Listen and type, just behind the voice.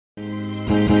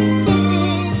Hello,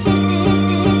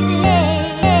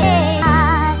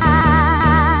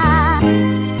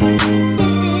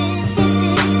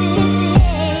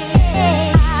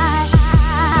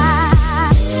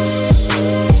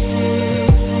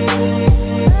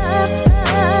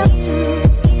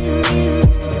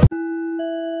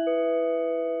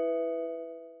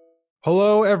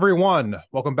 everyone.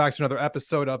 Welcome back to another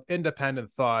episode of Independent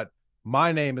Thought.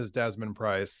 My name is Desmond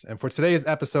Price, and for today's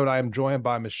episode, I am joined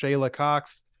by Michaela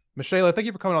Cox. Michaela, thank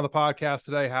you for coming on the podcast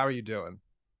today. How are you doing?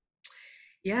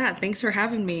 Yeah, thanks for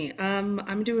having me.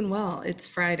 I'm doing well. It's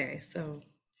Friday, so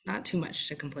not too much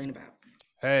to complain about.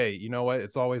 Hey, you know what?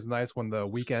 It's always nice when the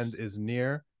weekend is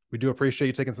near. We do appreciate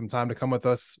you taking some time to come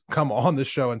on the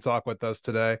show and talk with us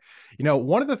today.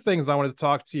 One of the things I wanted to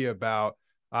talk to you about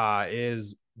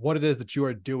is what it is that you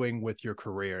are doing with your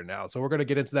career now. So we're going to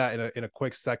get into that in a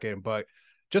quick second, but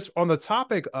just on the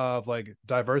topic of like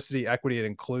diversity, equity, and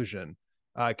inclusion,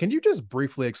 can you just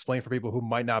briefly explain for people who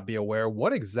might not be aware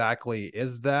what exactly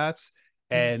is that,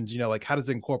 and like how does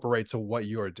it incorporate to what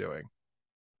you are doing?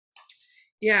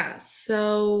 Yeah,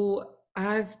 so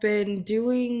I've been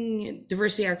doing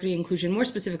diversity, equity, inclusion, more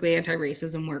specifically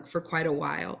anti-racism work for quite a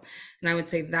while. And I would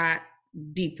say that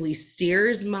deeply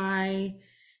steers my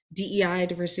DEI,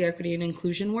 diversity, equity, and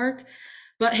inclusion work.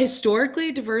 But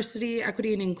historically, diversity,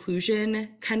 equity, and inclusion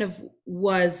kind of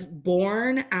was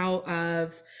born out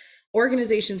of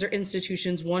organizations or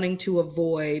institutions wanting to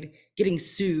avoid getting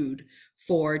sued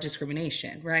for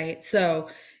discrimination, right? So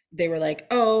they were like,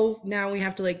 oh, now we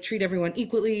have to like treat everyone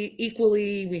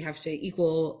equally. We have to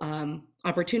equal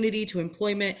opportunity to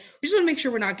employment. We just want to make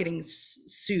sure we're not getting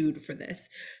sued for this.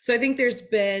 So I think there's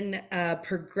been a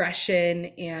progression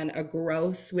and a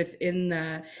growth within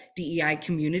the DEI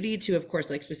community to, of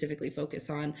course, like specifically focus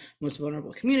on most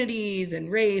vulnerable communities and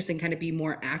race and kind of be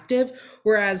more active.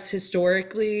 Whereas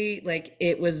historically, like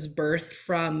it was birthed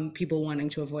from people wanting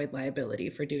to avoid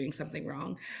liability for doing something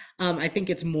wrong. I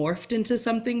think it's morphed into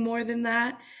something more than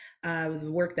that. The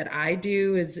work that I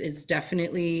do is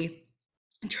definitely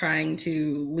trying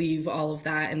to leave all of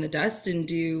that in the dust and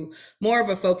do more of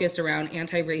a focus around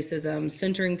anti-racism,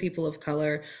 centering people of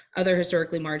color, other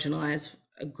historically marginalized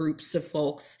groups of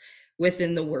folks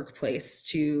within the workplace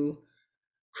to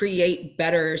create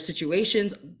better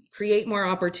situations, create more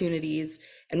opportunities.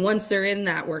 And once they're in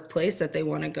that workplace that they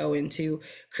want to go into,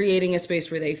 creating a space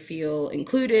where they feel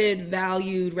included,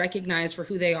 valued, recognized for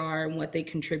who they are and what they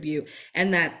contribute,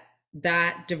 and that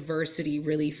diversity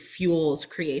really fuels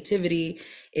creativity.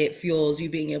 It fuels you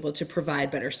being able to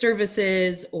provide better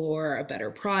services or a better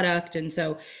product. And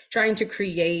so trying to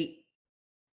create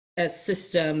a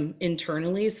system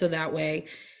internally so that way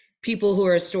people who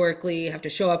are historically have to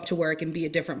show up to work and be a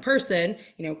different person,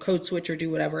 code switch or do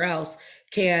whatever else,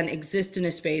 can exist in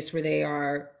a space where they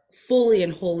are fully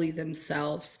and wholly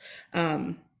themselves,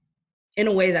 in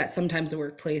a way that sometimes the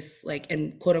workplace, like,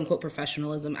 and quote unquote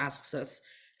professionalism asks us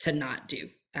to not do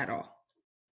at all.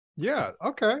 Yeah,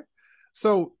 okay.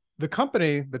 So the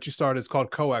company that you started is called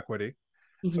Coequity.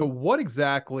 So Mhm. what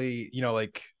exactly,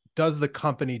 like does the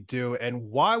company do,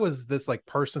 and why was this like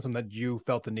person something that you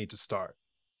felt the need to start?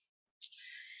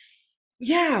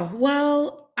 Yeah,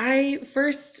 well, I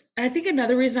think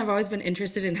another reason I've always been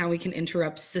interested in how we can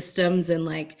interrupt systems and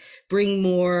like bring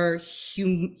more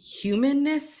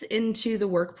humanness into the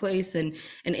workplace and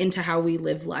into how we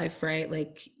live life, right?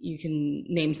 Like you can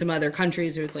name some other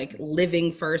countries where it's like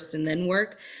living first and then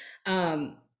work.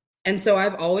 Um, and so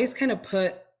I've always kind of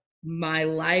put my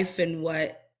life and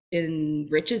what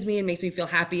enriches me and makes me feel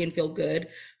happy and feel good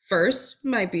first.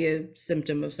 Might be a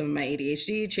symptom of some of my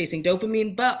ADHD, chasing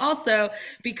dopamine, but also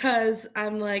because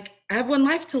I'm like, I have one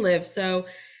life to live. So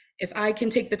if I can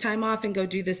take the time off and go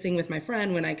do this thing with my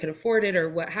friend when I could afford it or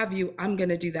what have you, I'm going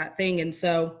to do that thing. And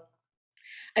so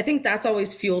I think that's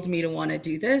always fueled me to want to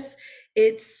do this.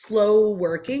 It's slow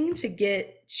working to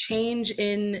get change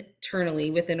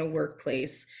internally within a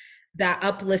workplace that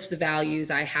uplifts the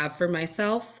values I have for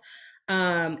myself,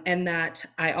 and that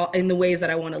I in the ways that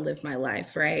I want to live my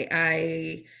life. Right,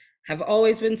 I have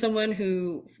always been someone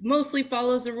who mostly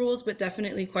follows the rules, but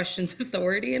definitely questions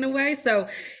authority in a way. So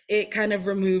it kind of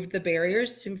removed the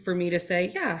barriers for me to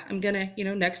say, yeah, I'm gonna,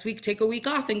 next week take a week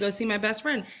off and go see my best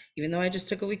friend, even though I just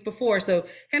took a week before. So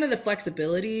kind of the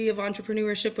flexibility of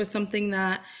entrepreneurship was something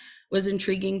that was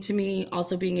intriguing to me.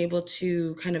 Also being able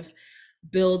to kind of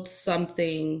build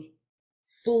something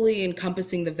fully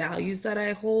encompassing the values that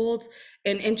I hold,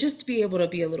 and just to be able to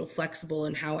be a little flexible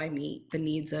in how I meet the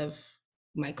needs of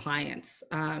my clients.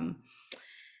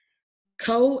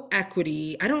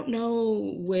 Co-equity. I don't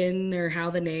know when or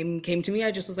how the name came to me. I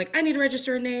just was like, I need to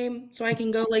register a name so I can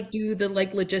go like do the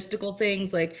like logistical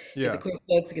things, like get the Yeah.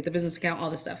 QuickBooks, get the business account, all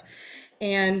this stuff.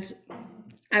 And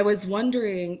I was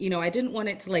wondering, I didn't want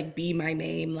it to like be my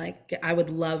name. Like I would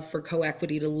love for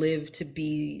co-equity to live to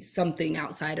be something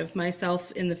outside of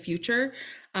myself in the future.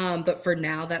 But for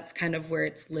now, that's kind of where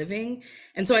it's living.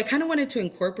 And so I kind of wanted to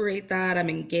incorporate that. I'm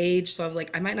engaged, so I was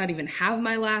like, I might not even have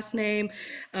my last name.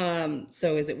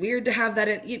 So is it weird to have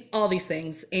that? All these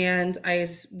things. And I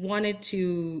wanted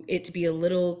it to be a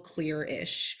little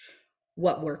clear-ish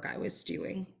what work I was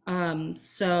doing.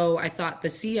 So I thought the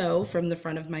CO from the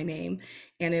front of my name,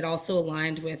 and it also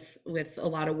aligned with a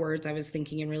lot of words I was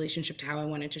thinking in relationship to how I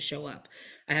wanted to show up.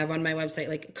 I have on my website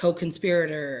like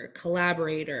co-conspirator,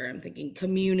 collaborator, I'm thinking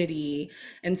community.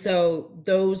 And so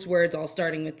those words all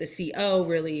starting with the CO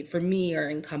really for me are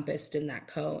encompassed in that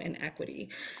co and equity.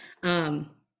 And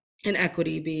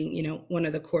equity being, one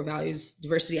of the core values,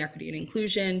 diversity, equity, and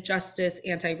inclusion, justice,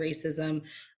 anti-racism,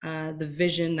 the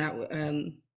vision that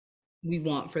we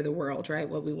want for the world, right?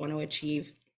 What we want to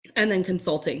achieve. And then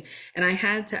consulting. And I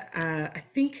had to, I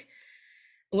think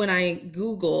when I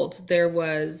Googled, there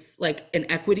was like an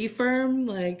equity firm,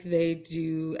 like they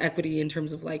do equity in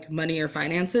terms of like money or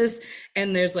finances.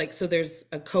 And there's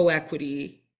a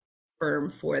co-equity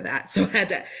firm for that. So I had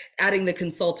to, adding the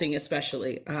consulting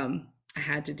especially, I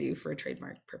had to do for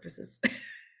trademark purposes.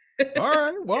 All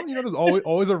right. Well, there's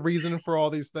always a reason for all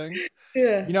these things.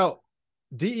 Yeah. You know,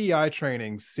 DEI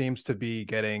training seems to be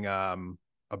getting a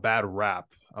bad rap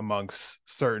amongst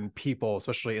certain people,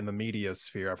 especially in the media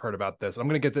sphere. I've heard about this. I'm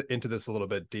going to get into this a little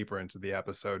bit deeper into the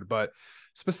episode, but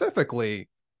specifically,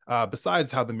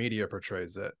 besides how the media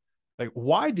portrays it, like,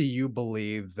 why do you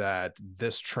believe that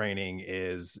this training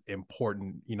is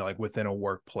important, like within a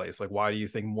workplace? Like, why do you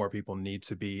think more people need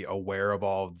to be aware of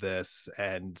all of this?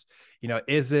 And,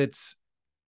 is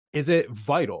it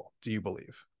vital, do you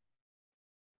believe?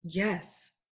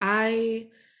 Yes. I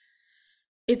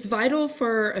It's vital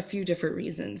for a few different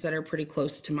reasons that are pretty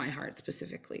close to my heart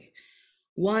specifically.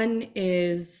 One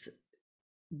is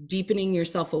deepening your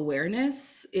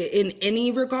self-awareness in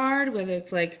any regard, whether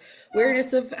it's like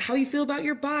awareness of how you feel about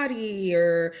your body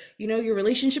or your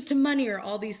relationship to money or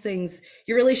all these things,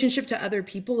 your relationship to other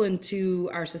people and to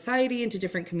our society and to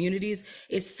different communities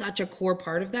is such a core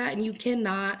part of that. And you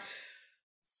cannot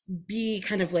be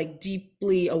kind of like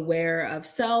deeply aware of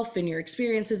self and your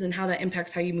experiences and how that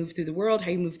impacts how you move through the world,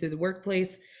 how you move through the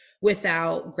workplace,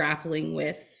 without grappling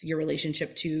with your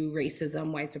relationship to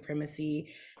racism, white supremacy,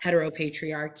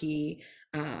 heteropatriarchy,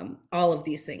 all of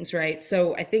these things, right?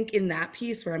 So I think in that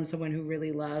piece where I'm someone who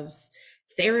really loves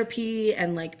therapy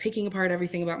and like picking apart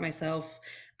everything about myself,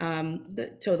 toe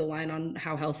the line on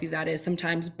how healthy that is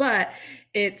sometimes, but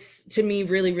it's to me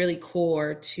really, really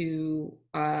core to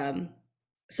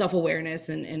self-awareness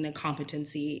and a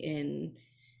competency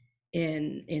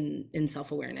in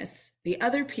self-awareness. The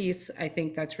other piece I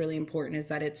think that's really important is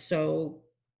that it's so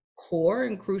core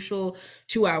and crucial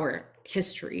to our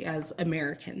history as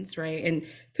Americans, right? And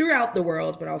throughout the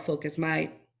world, but I'll focus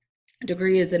my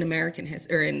degree is in American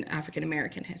history or in African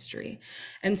American history.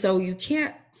 And so you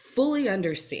can't fully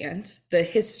understand the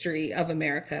history of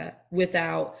America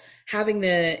without having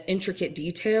the intricate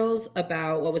details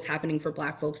about what was happening for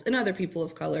Black folks and other people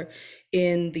of color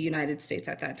in the United States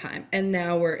at that time. And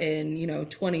now we're in,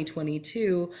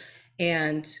 2022,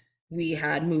 and we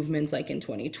had movements like in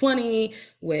 2020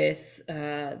 with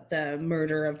the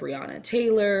murder of Breonna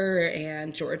Taylor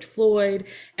and George Floyd.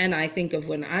 And I think of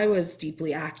when I was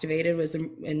deeply activated was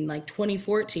in like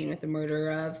 2014 with the murder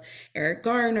of Eric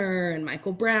Garner and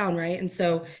Michael Brown, right? And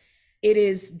so it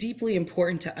is deeply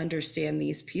important to understand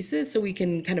these pieces so we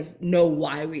can kind of know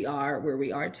why we are where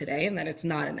we are today and that it's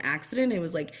not an accident. It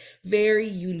was like very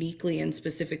uniquely and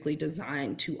specifically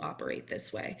designed to operate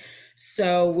this way.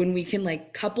 So when we can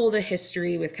like couple the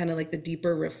history with kind of like the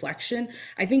deeper reflection,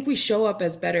 I think we show up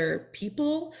as better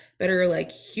people, better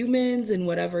like humans in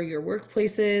whatever your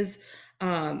workplace is,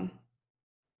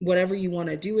 whatever you want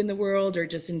to do in the world, or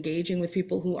just engaging with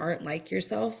people who aren't like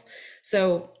yourself.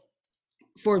 So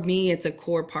for me, it's a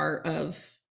core part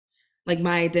of like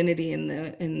my identity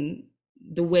in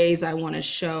the ways I want to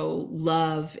show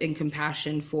love and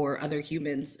compassion for other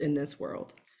humans in this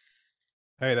world.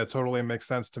 Hey, that totally makes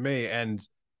sense to me. And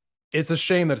it's a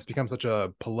shame that it's become such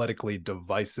a politically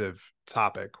divisive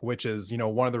topic, which is,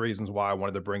 one of the reasons why I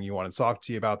wanted to bring you on and talk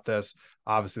to you about this.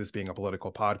 Obviously, this being a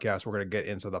political podcast, we're going to get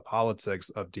into the politics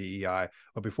of DEI.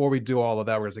 But before we do all of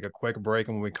that, we're going to take a quick break.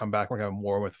 And when we come back, we're going to have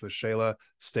more with Shayla.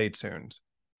 Stay tuned.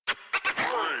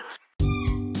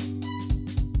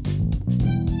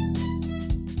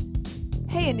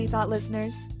 Hey, Indie Thought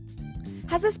listeners.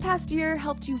 Has this past year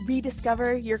helped you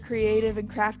rediscover your creative and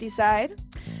crafty side?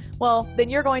 Well, then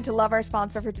you're going to love our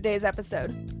sponsor for today's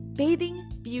episode. Bathing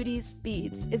Beauties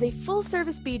Beads is a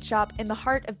full-service bead shop in the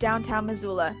heart of downtown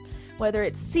Missoula. Whether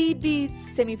it's seed beads,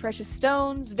 semi-precious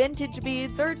stones, vintage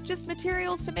beads, or just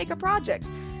materials to make a project,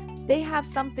 they have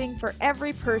something for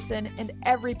every person and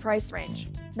every price range.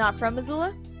 Not from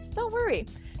Missoula? Don't worry.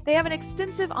 They have an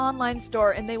extensive online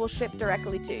store and they will ship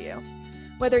directly to you.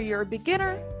 Whether you're a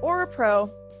beginner or a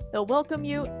pro, they'll welcome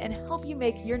you and help you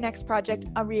make your next project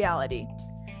a reality.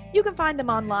 You can find them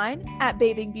online at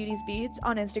Bathing Beauties Beads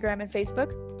on Instagram and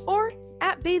Facebook or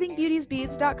at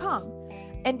bathingbeautiesbeads.com.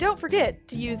 And don't forget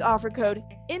to use offer code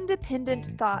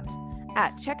INDEPENDENTTHOUGHT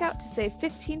at checkout to save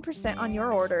 15% on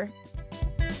your order.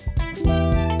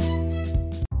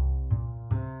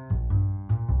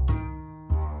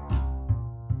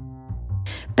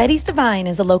 Betty's Divine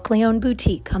is a locally owned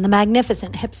boutique on the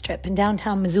magnificent Hip Strip in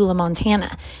downtown Missoula,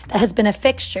 Montana, that has been a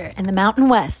fixture in the Mountain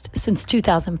West since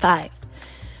 2005.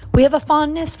 We have a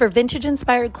fondness for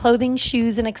vintage-inspired clothing,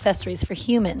 shoes, and accessories for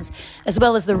humans, as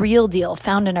well as the real deal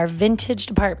found in our vintage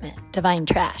department, Divine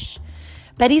Trash.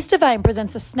 Betty's Divine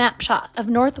presents a snapshot of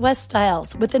Northwest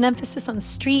styles with an emphasis on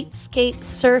street, skate,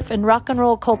 surf, and rock and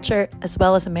roll culture, as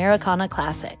well as Americana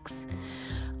classics.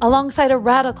 Alongside a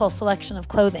radical selection of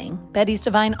clothing, Betty's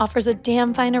Divine offers a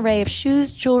damn fine array of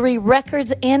shoes, jewelry,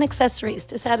 records, and accessories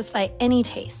to satisfy any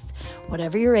taste,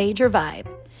 whatever your age or vibe.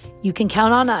 You can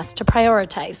count on us to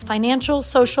prioritize financial,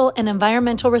 social, and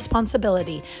environmental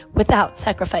responsibility without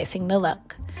sacrificing the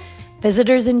look.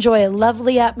 Visitors enjoy a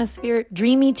lovely atmosphere,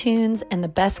 dreamy tunes, and the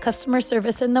best customer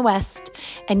service in the West,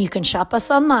 and you can shop us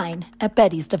online at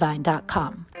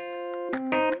bettysdivine.com.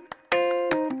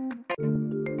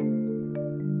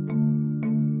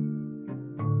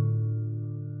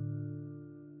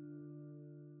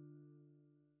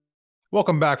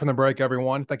 Welcome back from the break,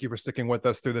 everyone. Thank you for sticking with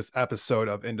us through this episode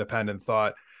of Independent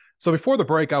Thought. So before the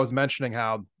break, I was mentioning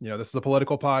how, this is a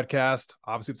political podcast.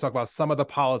 Obviously, we talk about some of the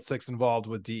politics involved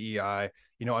with DEI.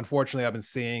 Unfortunately, I've been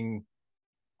seeing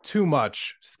too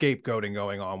much scapegoating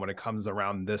going on when it comes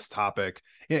around this topic.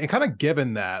 And kind of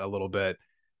given that a little bit,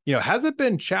 has it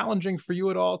been challenging for you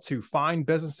at all to find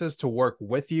businesses to work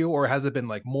with you, or has it been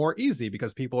like more easy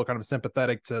because people are kind of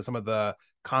sympathetic to some of the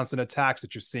constant attacks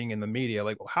that you're seeing in the media?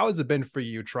 Like, how has it been for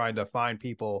you trying to find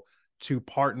people to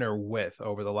partner with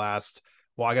over the last,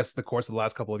 the course of the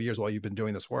last couple of years while you've been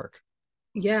doing this work?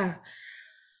 Yeah.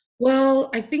 Well,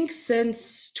 I think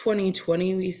since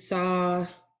 2020, we saw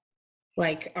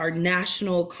like our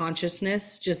national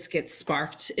consciousness just get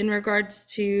sparked in regards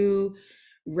to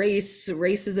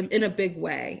racism in a big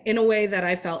way, in a way that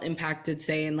I felt impacted,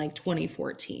 say, in like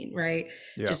 2014, right?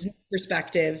 Yeah. Just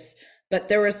perspectives. But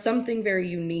there was something very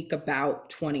unique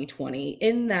about 2020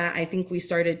 in that I think we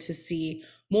started to see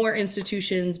more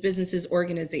institutions, businesses,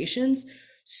 organizations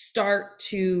start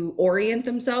to orient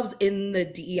themselves in the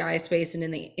DEI space and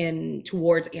in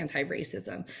towards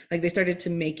anti-racism. Like they started to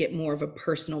make it more of a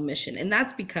personal mission. And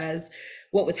that's because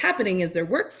what was happening is their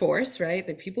workforce, right?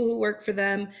 The people who work for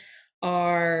them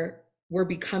were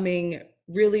becoming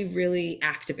really, really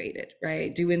activated,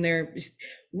 right? Doing their,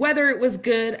 whether it was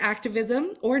good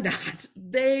activism or not,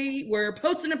 they were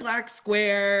posting a black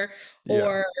square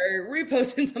or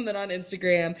reposting something on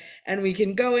Instagram. And we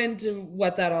can go into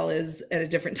what that all is at a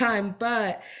different time,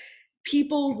 but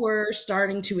people were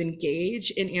starting to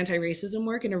engage in anti-racism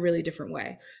work in a really different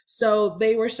way. So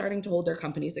they were starting to hold their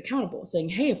companies accountable, saying,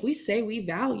 hey, if we say we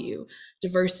value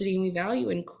diversity and we value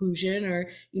inclusion, or,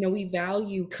 we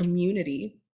value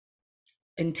community,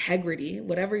 integrity,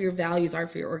 whatever your values are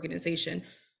for your organization,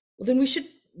 well, then we should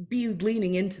be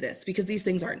leaning into this because these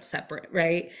things aren't separate,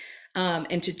 right?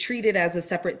 And to treat it as a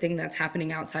separate thing that's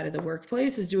happening outside of the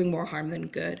workplace is doing more harm than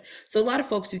good. So a lot of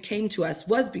folks who came to us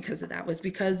was because of that, was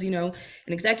because, an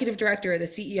executive director or the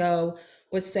CEO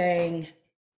was saying,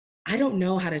 I don't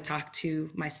know how to talk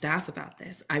to my staff about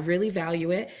this. I really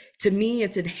value it. To me,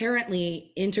 it's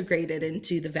inherently integrated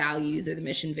into the values or the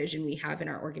mission vision we have in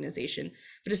our organization,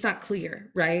 but it's not clear,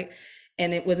 right?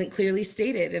 And it wasn't clearly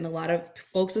stated. And a lot of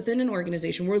folks within an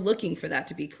organization were looking for that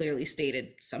to be clearly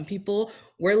stated. Some people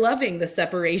were loving the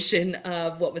separation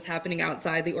of what was happening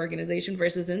outside the organization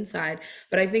versus inside.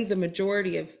 But I think the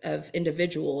majority of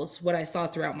individuals, what I saw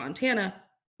throughout Montana,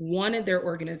 wanted their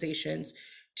organizations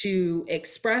to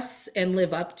express and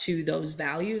live up to those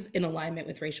values in alignment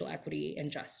with racial equity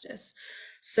and justice.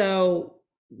 So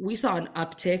we saw an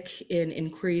uptick in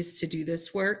inquiries to do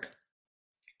this work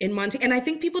in Montana. And I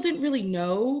think people didn't really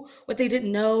know what they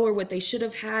didn't know or what they should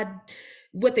have had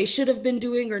what they should have been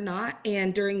doing or not.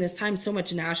 And during this time, so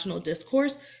much national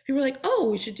discourse, people were like, oh,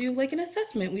 we should do like an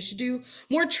assessment. We should do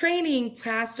more training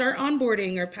past our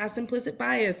onboarding or past implicit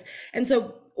bias. And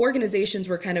so organizations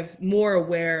were kind of more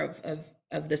aware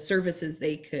of the services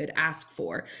they could ask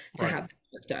for to have that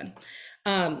work done.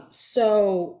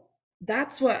 So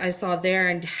that's what I saw there,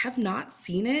 and have not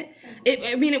seen it.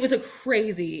 I mean, it was a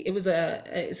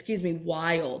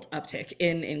wild uptick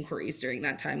in inquiries during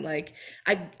that time. Like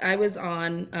I was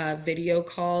on video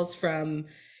calls from,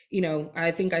 I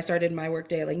think I started my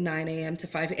workday at like 9 a.m. to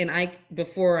 5. And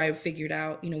before I figured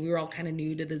out, we were all kind of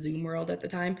new to the Zoom world at the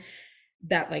time,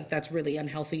 that like that's really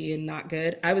unhealthy and not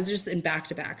good. I was just in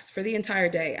back-to-backs for the entire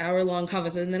day, hour-long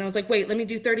conferences, and then I was like, wait, let me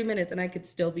do 30 minutes, and I could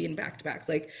still be in back-to-backs,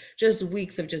 like just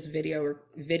weeks of just video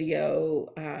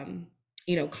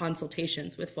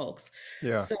consultations with folks.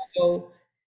 Yeah.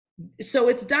 So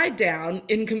it's died down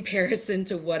in comparison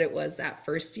to what it was that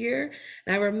first year.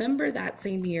 And I remember that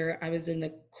same year I was in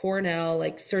the Cornell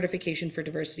like certification for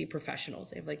diversity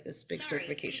professionals. They have like this big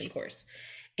certification course,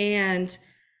 and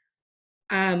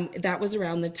that was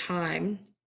around the time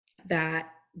that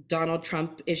Donald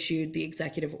Trump issued the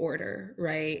executive order,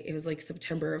 right? It was like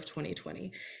September of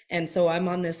 2020. And so I'm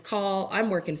on this call. I'm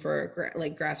working for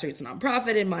like grassroots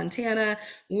nonprofit in Montana.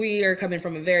 We are coming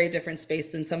from a very different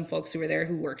space than some folks who were there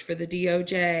who worked for the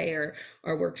DOJ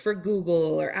or worked for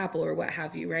Google or Apple or what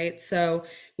have you, right? So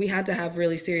we had to have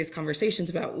really serious conversations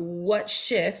about what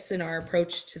shifts in our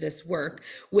approach to this work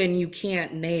when you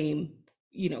can't name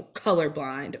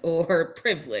colorblind or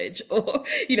privilege or,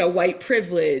 white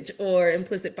privilege or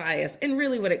implicit bias. And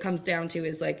really what it comes down to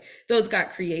is like, those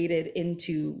got created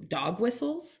into dog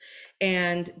whistles.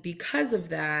 And because of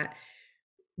that,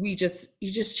 you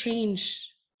just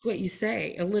change what you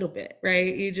say a little bit,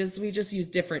 right? We just use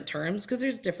different terms because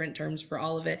there's different terms for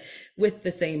all of it with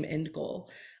the same end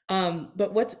goal.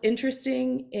 But what's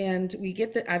interesting, and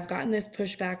I've gotten this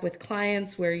pushback with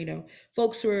clients where,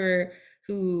 folks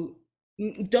who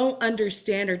don't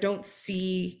understand or don't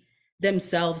see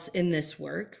themselves in this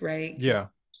work, right? Yeah.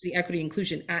 The equity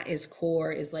inclusion at its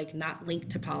core is like not linked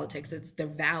to politics. It's their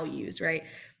values, right?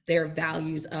 Their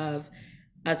values of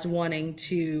us wanting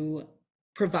to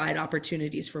provide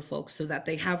opportunities for folks so that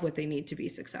they have what they need to be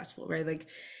successful, right? Like,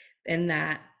 and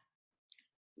that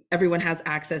everyone has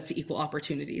access to equal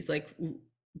opportunities. Like,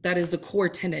 that is the core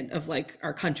tenet of like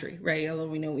our country, right? Although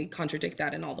we know we contradict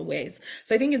that in all the ways.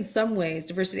 So I think in some ways,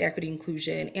 diversity, equity,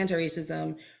 inclusion,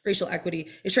 anti-racism, racial equity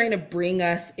is trying to bring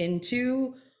us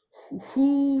into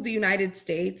who the United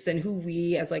States and who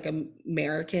we as like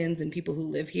Americans and people who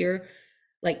live here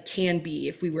like can be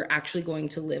if we were actually going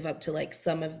to live up to like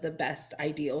some of the best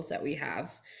ideals that we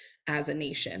have as a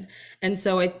nation. And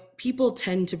so people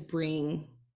tend to bring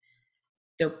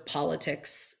their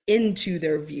politics into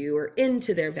their view or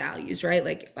into their values, right?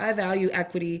 Like if I value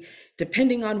equity,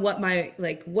 depending on what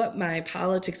my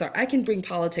politics are, I can bring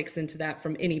politics into that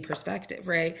from any perspective,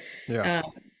 right? Yeah.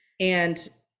 And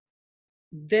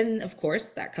then of course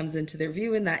that comes into their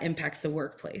view and that impacts the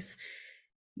workplace.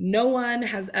 No one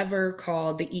has ever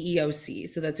called the EEOC,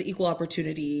 so that's the Equal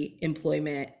Opportunity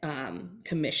Employment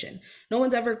Commission. No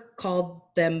one's ever called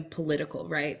them political,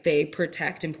 right? They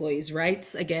protect employees'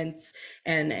 rights against,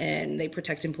 and they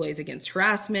protect employees against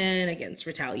harassment, against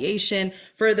retaliation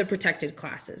for the protected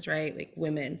classes, right? Like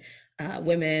women,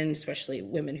 especially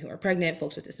women who are pregnant,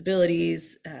 folks with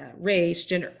disabilities, race,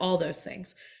 gender, all those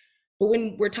things. But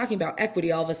when we're talking about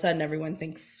equity, all of a sudden everyone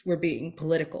thinks we're being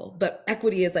political, but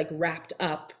equity is like wrapped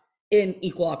up in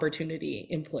equal opportunity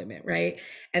employment, right?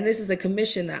 And this is a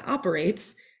commission that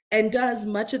operates and does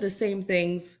much of the same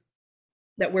things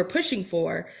that we're pushing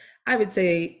for. I would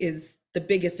say is the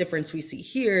biggest difference we see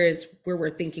here is where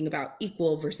we're thinking about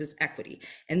equal versus equity.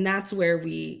 And that's where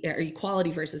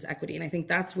equality versus equity. And I think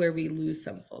that's where we lose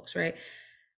some folks, right?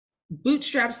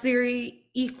 Bootstraps theory,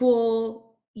 equal,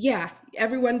 yeah,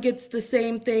 everyone gets the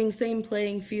same thing, same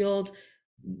playing field.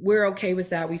 We're okay with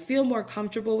that. We feel more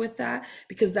comfortable with that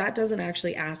because that doesn't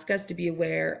actually ask us to be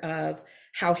aware of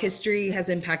how history has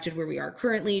impacted where we are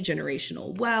currently,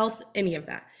 generational wealth, any of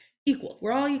that. Equal.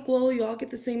 We're all equal. You all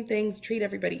get the same things. Treat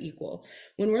everybody equal.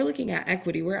 When we're looking at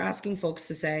equity, we're asking folks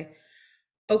to say,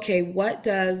 okay, what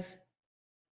does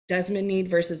Desmond need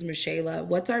versus Michela?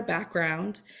 What's our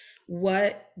background?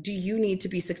 What do you need to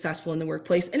be successful in the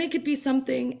workplace? And it could be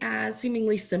something as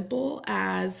seemingly simple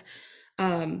as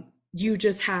you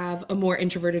just have a more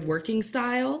introverted working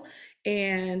style.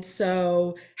 And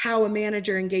so how a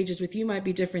manager engages with you might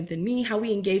be different than me. How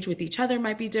we engage with each other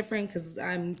might be different because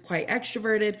I'm quite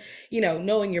extroverted,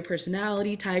 knowing your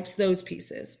personality types, those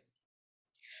pieces.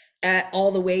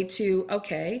 all the way to,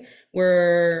 okay,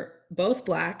 we're both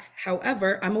Black,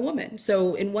 however, I'm a woman.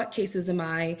 So in what cases am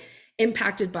I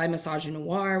impacted by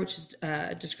misogynoir, which is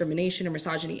discrimination or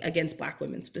misogyny against Black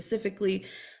women specifically?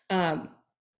 And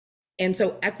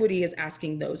so equity is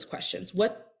asking those questions.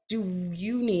 What do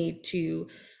you need to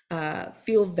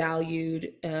feel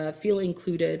valued, feel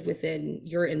included within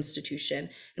your institution?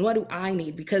 And what do I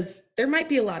need? Because there might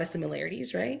be a lot of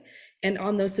similarities, right? And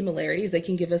on those similarities, they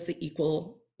can give us the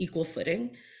equal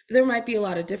footing. But there might be a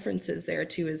lot of differences there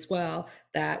too as well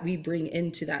that we bring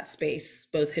into that space,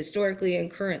 both historically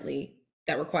and currently,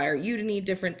 that require you to need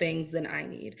different things than I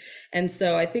need. And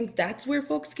so I think that's where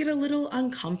folks get a little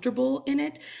uncomfortable in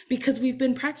it, because we've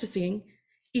been practicing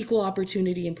equal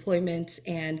opportunity employment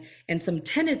and some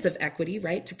tenets of equity,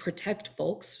 right, to protect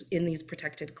folks in these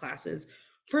protected classes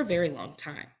for a very long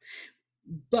time.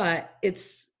 But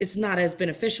it's not as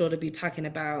beneficial to be talking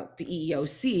about the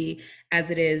EEOC as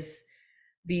it is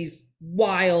these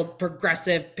wild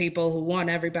progressive people who want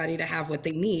everybody to have what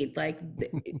they need. Like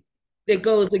it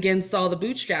goes against all the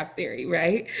bootstrap theory,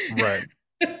 right? Right.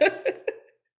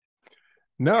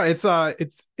 No, it's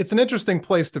an interesting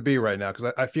place to be right now,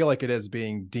 because I feel like it is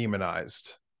being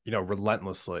demonized,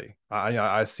 relentlessly.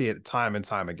 I see it time and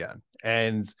time again.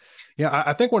 And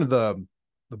I think one of the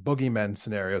boogeyman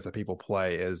scenarios that people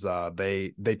play is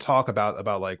they talk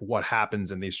about like what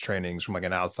happens in these trainings from like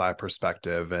an outside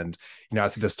perspective. And I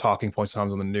see this talking point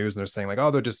sometimes on the news, and they're saying like, oh,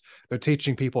 they're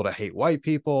teaching people to hate white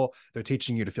people, they're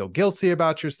teaching you to feel guilty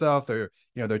about yourself, they're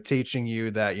teaching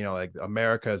you that like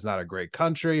America is not a great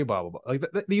country, blah blah blah. Like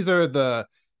these are the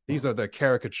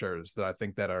caricatures that I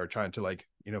think that are trying to like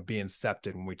be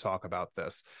incepted when we talk about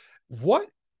this. What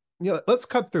let's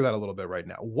cut through that a little bit right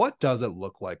now. What does it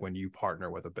look like when you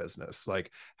partner with a business? Like,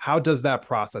 how does that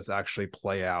process actually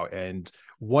play out? And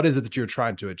what is it that you're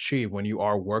trying to achieve when you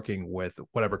are working with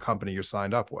whatever company you're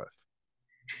signed up with?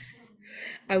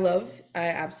 I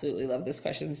absolutely love this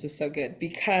question. This is so good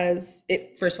because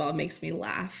first of all, it makes me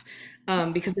laugh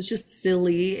because it's just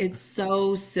silly. It's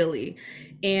so silly.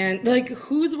 And like,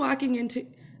 who's walking into,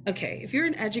 okay, if you're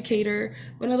an educator,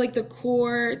 one of like the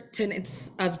core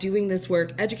tenets of doing this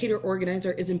work, educator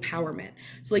organizer, is empowerment.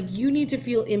 So like you need to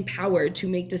feel empowered to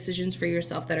make decisions for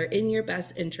yourself that are in your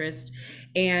best interest.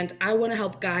 And I want to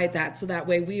help guide that so that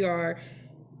way we are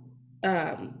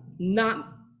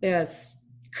not as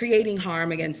creating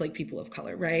harm against like people of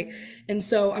color, right? And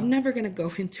so I'm never gonna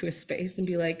go into a space and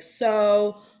be like,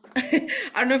 so I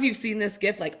don't know if you've seen this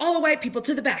GIF, like all the white people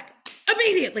to the back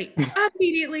immediately,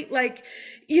 like,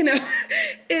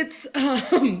 it's,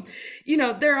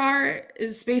 there are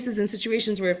spaces and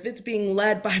situations where if it's being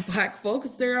led by Black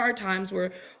folks, there are times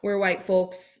where white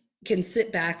folks can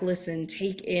sit back, listen,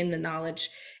 take in the knowledge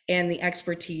and the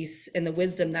expertise and the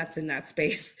wisdom that's in that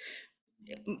space.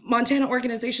 Montana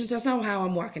organizations, that's not how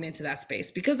I'm walking into that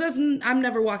space, because I'm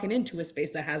never walking into a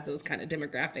space that has those kind of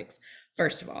demographics.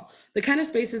 First of all, the kind of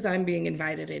spaces I'm being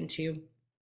invited into,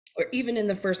 or even in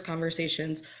the first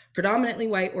conversations, predominantly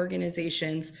white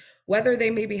organizations, whether they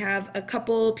maybe have a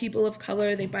couple people of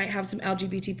color, they might have some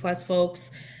LGBT plus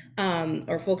folks,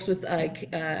 or folks with like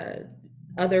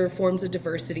other forms of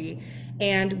diversity.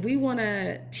 And we want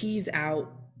to tease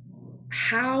out,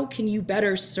 how can you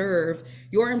better serve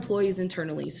your employees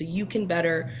internally so you can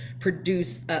better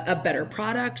produce a better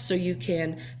product, so you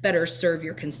can better serve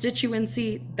your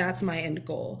constituency? That's my end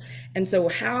goal. And so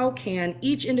how can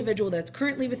each individual that's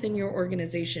currently within your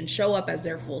organization show up as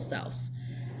their full selves?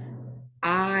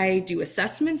 I do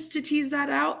assessments to tease that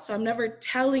out. So I'm never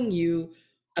telling you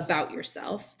about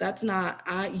yourself. That's not,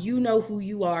 you know who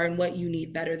you are and what you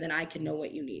need better than I can know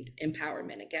what you need.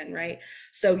 Empowerment again, right?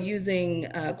 So using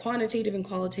quantitative and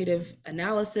qualitative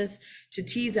analysis to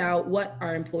tease out what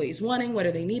are employees wanting, what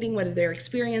are they needing, what are their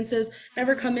experiences.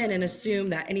 Never come in and assume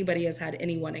that anybody has had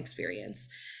any one experience.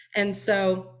 And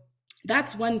so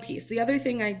that's one piece. The other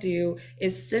thing I do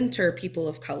is center people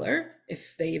of color,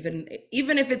 if they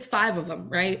even if it's 5 of them,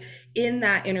 right, in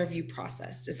that interview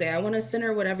process, to say, I want to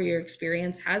center whatever your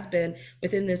experience has been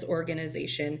within this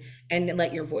organization and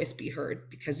let your voice be heard,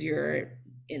 because you're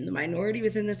in the minority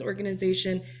within this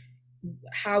organization.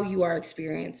 How you are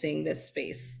experiencing this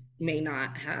space may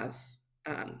not have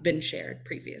been shared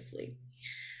previously.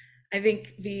 I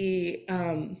think the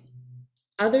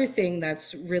other thing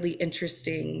that's really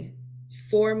interesting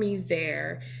for me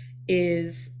there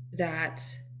is that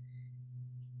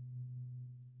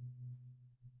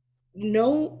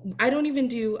I don't even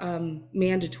do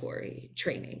mandatory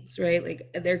trainings, right? Like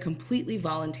they're completely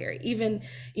voluntary. Even,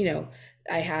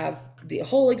 I have the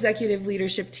whole executive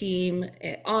leadership team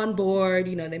on board.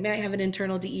 You know, they might have an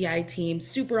internal DEI team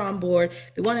super on board.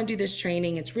 They want to do this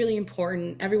training. It's really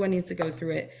important. Everyone needs to go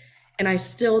through it. And I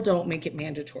still don't make it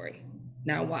mandatory.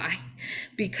 Now, why?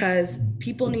 Because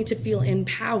people need to feel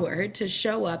empowered to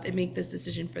show up and make this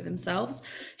decision for themselves,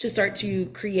 to start to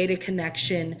create a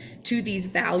connection to these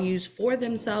values for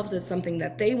themselves as something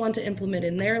that they want to implement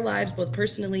in their lives, both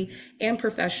personally and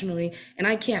professionally. And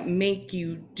I can't make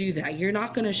you do that. You're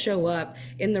not going to show up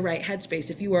in the right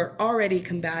headspace if you are already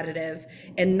combative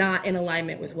and not in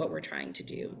alignment with what we're trying to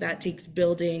do. That takes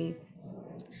building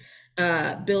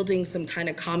some kind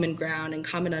of common ground and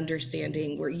common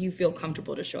understanding where you feel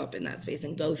comfortable to show up in that space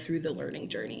and go through the learning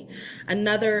journey.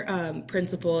 Another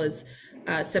principle is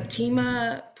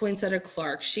Septima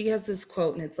Poinsettia-Clark. She has this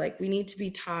quote, and it's like, we need to be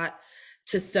taught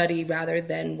to study rather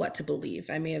than what to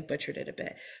believe. I may have butchered it a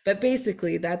bit, but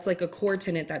basically that's like a core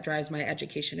tenet that drives my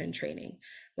education and training.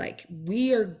 Like,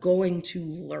 we are going to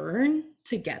learn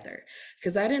together,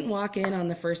 because I didn't walk in on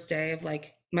the first day of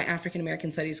like my African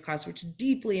American studies class, which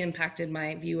deeply impacted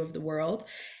my view of the world.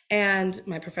 And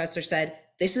my professor said,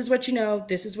 this is what you know,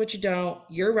 this is what you don't,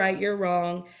 you're right, you're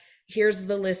wrong. Here's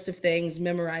the list of things,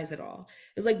 memorize it all.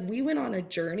 It's like, we went on a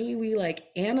journey. We like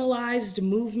analyzed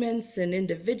movements and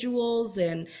individuals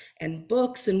and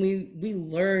books, and we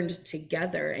learned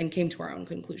together and came to our own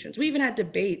conclusions. We even had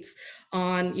debates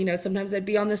on, you know, sometimes I'd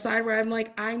be on the side where I'm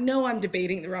like, I know I'm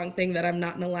debating the wrong thing that I'm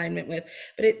not in alignment with,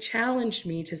 but it challenged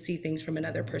me to see things from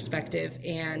another perspective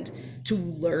and to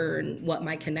learn what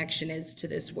my connection is to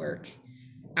this work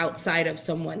outside of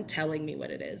someone telling me what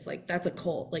it is. Like, that's a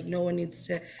cult. Like, no one needs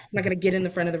to, I'm not going to get in the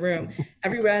front of the room.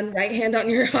 Everyone, right hand on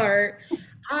your heart.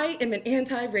 I am an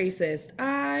anti-racist.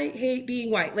 I hate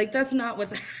being white. Like, that's not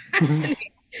what's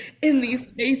actually in these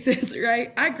spaces,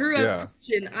 right? I grew up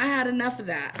Christian. I had enough of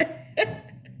that.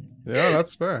 Yeah,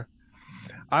 that's fair.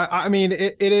 I mean,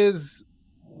 it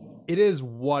is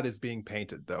what is being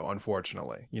painted, though,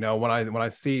 unfortunately. You know, when I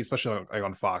see, especially like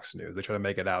on Fox News, they try to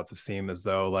make it out to seem as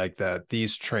though like that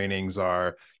these trainings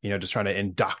are, you know, just trying to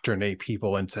indoctrinate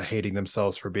people into hating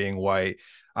themselves for being white.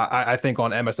 I think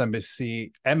on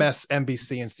MSNBC and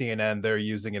CNN, they're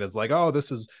using it as like, oh,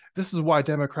 this is why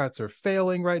Democrats are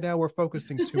failing right now. We're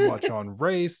focusing too much on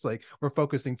race, like we're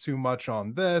focusing too much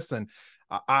on this. And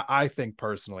I think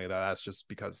personally that that's just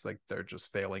because like they're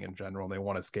just failing in general and they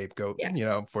want to scapegoat, you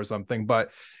know, for something.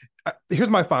 But here's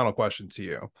my final question to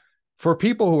you. For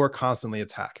people who are constantly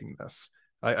attacking this,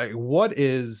 what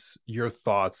is your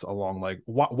thoughts along like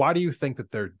why do you think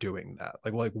that they're doing that?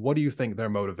 Like what do you think their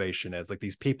motivation is? Like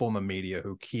these people in the media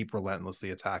who keep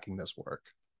relentlessly attacking this work?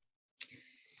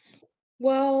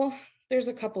 Well, there's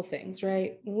a couple things,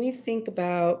 right? When we think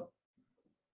about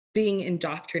being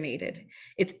indoctrinated,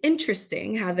 it's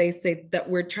interesting how they say that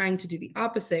we're trying to do the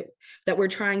opposite, that we're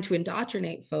trying to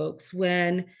indoctrinate folks,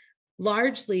 when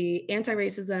largely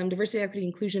anti-racism, diversity, equity,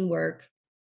 inclusion work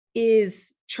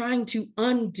is trying to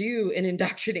undo an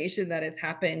indoctrination that has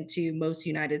happened to most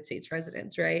United States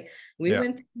residents, right? We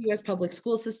went through the US public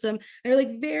school system. They're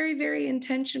like very, very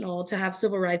intentional to have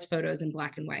civil rights photos in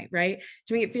black and white, right?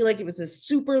 To make it feel like it was a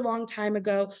super long time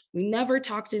ago. We never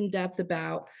talked in depth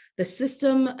about the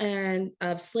system and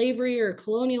of slavery or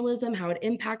colonialism, how it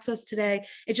impacts us today.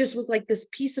 It just was like this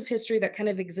piece of history that kind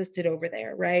of existed over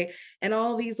there, right? And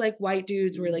all these like white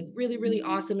dudes were like really, really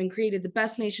awesome and created the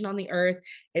best nation on the earth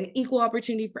and equal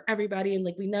opportunity for everybody. And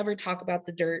like, we never talk about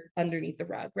the dirt underneath the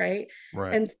rug, right?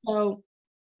 And so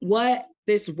what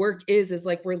this work is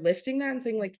like, we're lifting that and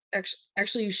saying like,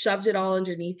 actually you shoved it all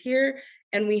underneath here,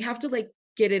 and we have to like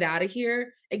get it out of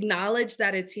here, acknowledge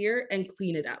that it's here, and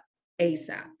clean it up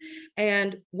ASAP.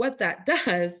 And what that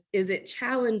does is it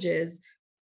challenges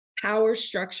power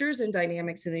structures and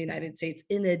dynamics in the United States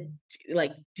in a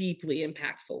like deeply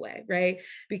impactful way, right?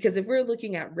 Because if we're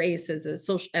looking at race as a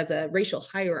social, as a racial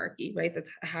hierarchy, right?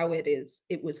 That's how it is.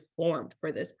 It was formed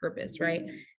for this purpose, right?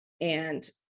 And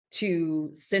to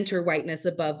center whiteness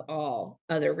above all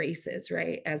other races,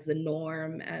 right? As the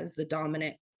norm, as the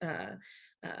dominant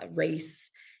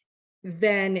race.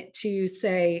 Then to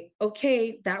say,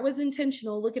 okay, that was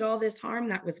intentional. Look at all this harm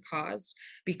that was caused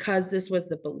because this was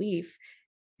the belief.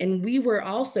 And we were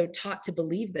also taught to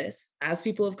believe this as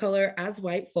people of color, as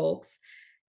white folks,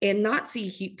 and not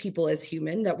see people as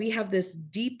human, that we have this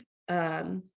deep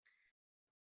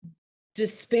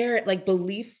disparate like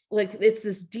belief, like it's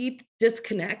this deep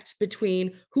disconnect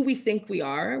between who we think we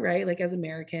are, right? Like as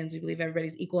Americans, we believe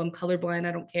everybody's equal. I'm colorblind,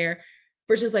 I don't care,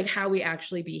 versus like how we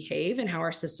actually behave and how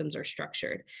our systems are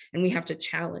structured. And we have to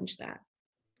challenge that.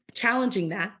 Challenging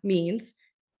that means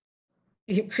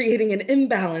creating an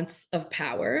imbalance of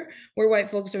power where white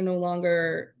folks are no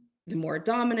longer the more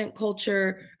dominant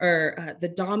culture or the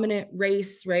dominant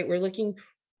race, right?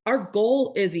 Our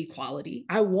goal is equality.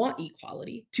 I want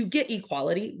equality. To get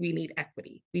equality, we need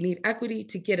equity. We need equity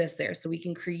to get us there so we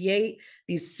can create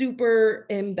these super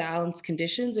imbalanced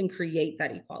conditions and create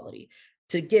that equality.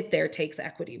 To get there takes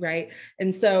equity, right?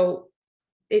 And so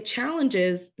it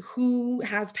challenges who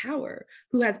has power,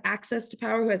 who has access to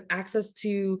power, who has access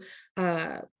to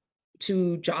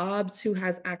jobs, who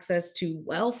has access to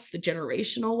wealth,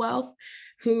 generational wealth,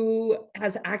 who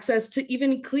has access to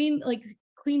even clean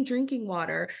drinking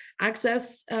water,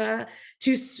 access to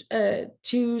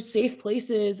safe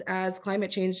places as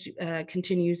climate change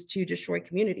continues to destroy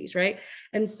communities, right?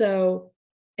 And so,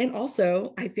 and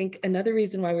also, I think another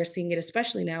reason why we're seeing it,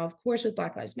 especially now, of course, with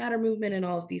Black Lives Matter movement and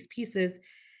all of these pieces,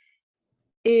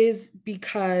 is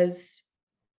because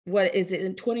what is it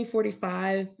in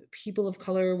 2045 people of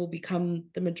color will become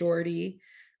the majority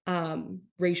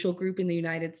racial group in the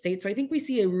United States. So I think we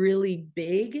see a really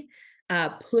big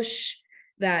push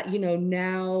that,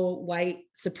 now white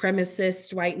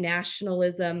supremacist, white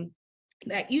nationalism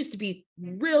that used to be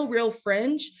real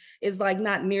fringe is like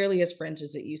not nearly as fringe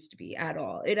as it used to be at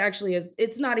all. It actually is.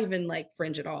 It's not even like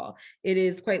fringe at all. It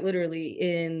is quite literally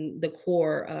in the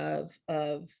core of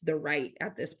the right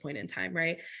at this point in time,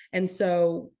 right? And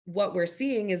so what we're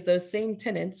seeing is those same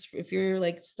tenets. If you're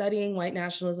like studying white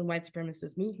nationalism, white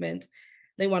supremacist movements,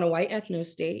 they want a white ethno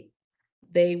state.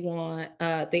 They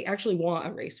actually want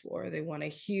a race war. They want a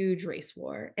huge race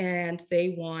war, and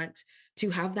they want to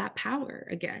have that power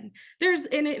again.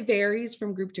 And it varies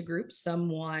from group to group. Some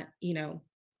want,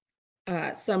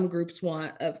 some groups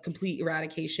want a complete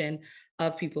eradication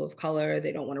of people of color.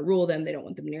 They don't want to rule them. They don't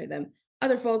want them near them.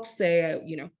 Other folks say,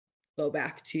 go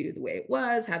back to the way it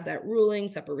was, have that ruling,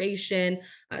 separation,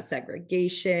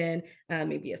 segregation,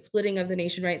 maybe a splitting of the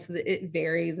nation, right? So that it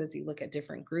varies as you look at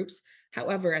different groups.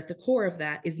 However, at the core of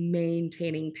that is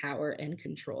maintaining power and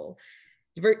control.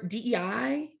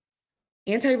 DEI,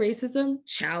 anti-racism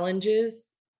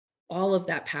challenges all of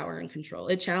that power and control.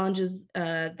 It challenges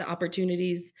the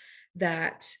opportunities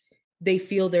that they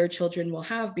feel their children will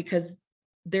have, because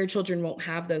their children won't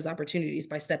have those opportunities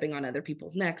by stepping on other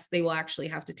people's necks. They will actually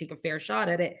have to take a fair shot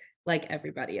at it like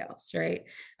everybody else, right?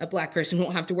 A Black person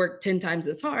won't have to work 10 times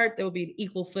as hard. There will be an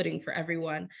equal footing for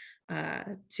everyone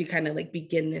to kind of like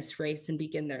begin this race and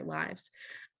begin their lives.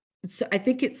 So I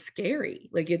think it's scary.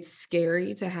 Like, it's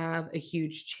scary to have a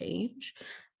huge change.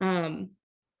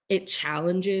 It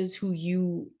challenges who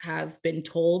you have been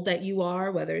told that you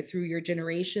are, whether through your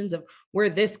generations of we're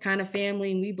this kind of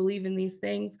family and we believe in these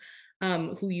things,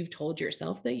 who you've told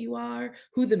yourself that you are,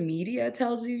 who the media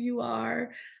tells you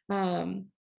are.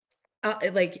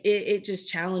 It just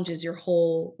challenges your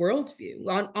whole worldview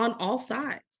on all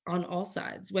sides,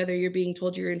 whether you're being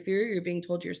told you're inferior, you're being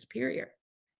told you're superior.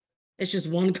 It's just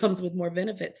one comes with more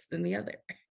benefits than the other.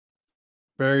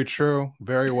 Very true.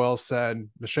 Very well said.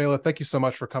 Michaela, thank you so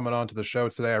much for coming on to the show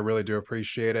today. I really do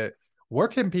appreciate it. Where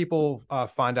can people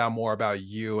find out more about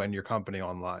you and your company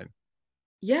online?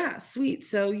 Yeah, sweet.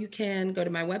 So you can go to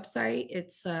my website.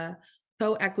 It's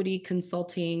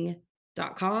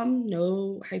coequityconsulting.com,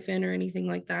 no hyphen or anything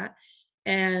like that.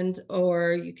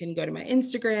 Or you can go to my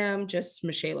Instagram, just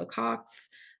Michaela Cox.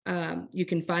 You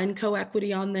can find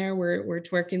Coequity on there. We're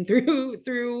twerking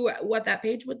through what that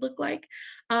page would look like.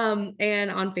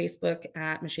 And on Facebook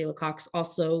at Michaela Cox,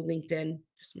 also LinkedIn,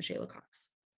 just Michaela Cox.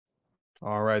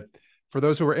 All right. For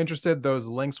those who are interested, those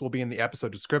links will be in the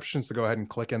episode description. So go ahead and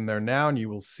click in there now and you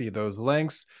will see those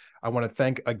links. I want to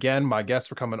thank again my guests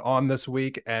for coming on this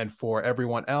week, and for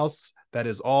everyone else. That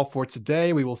is all for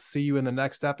today. We will see you in the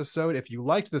next episode. If you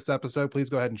liked this episode, please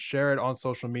go ahead and share it on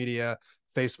social media,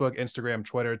 Facebook, Instagram,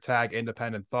 Twitter, tag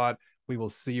Independent Thought. We will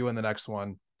see you in the next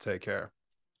one. Take care.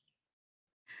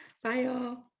 Bye,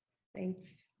 y'all.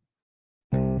 Thanks.